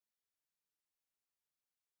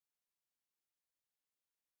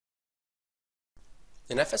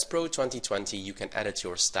In FS Pro 2020 you can edit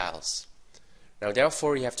your styles. Now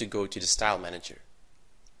therefore you have to go to the Style Manager.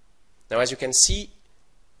 Now as you can see,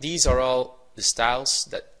 these are all the styles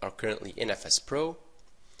that are currently in FS Pro,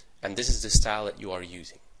 and this is the style that you are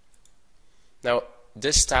using. Now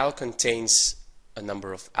this style contains a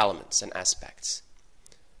number of elements and aspects.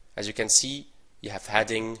 As you can see, you have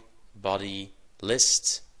heading, body,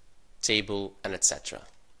 list, table, and etc.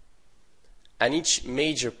 And each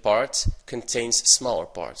major part contains smaller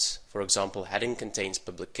parts. For example, heading contains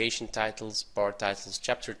publication titles, part titles,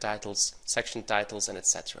 chapter titles, section titles, and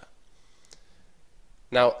etc.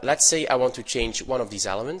 Now, let's say I want to change one of these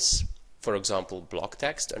elements, for example, block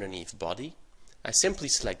text underneath body. I simply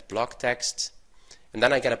select block text, and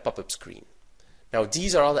then I get a pop-up screen. Now,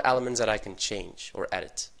 these are all the elements that I can change or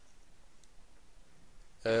edit.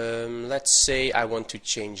 Let's say I want to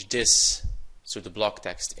change this, so the block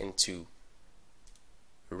text, into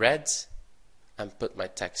red and put my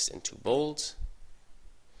text into bold.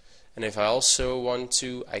 And if I also want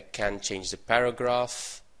to, I can change the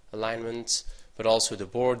paragraph alignment, but also the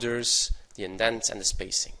borders, the indents, and the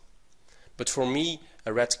spacing. But for me,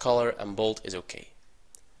 a red color and bold is okay.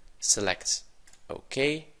 Select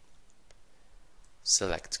OK,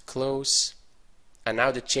 select close, and now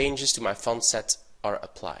the changes to my font set are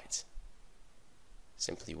applied.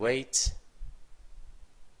 Simply wait.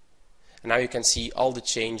 And now you can see all the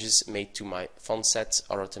changes made to my font set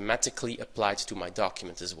are automatically applied to my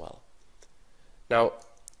document as well. Now,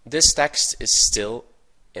 this text is still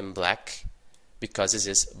in black because this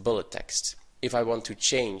is bullet text. If I want to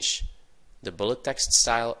change the bullet text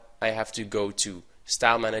style, I have to go to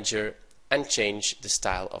Style Manager and change the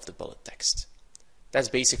style of the bullet text. That's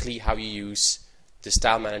basically how you use the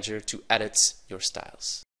Style Manager to edit your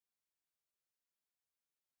styles.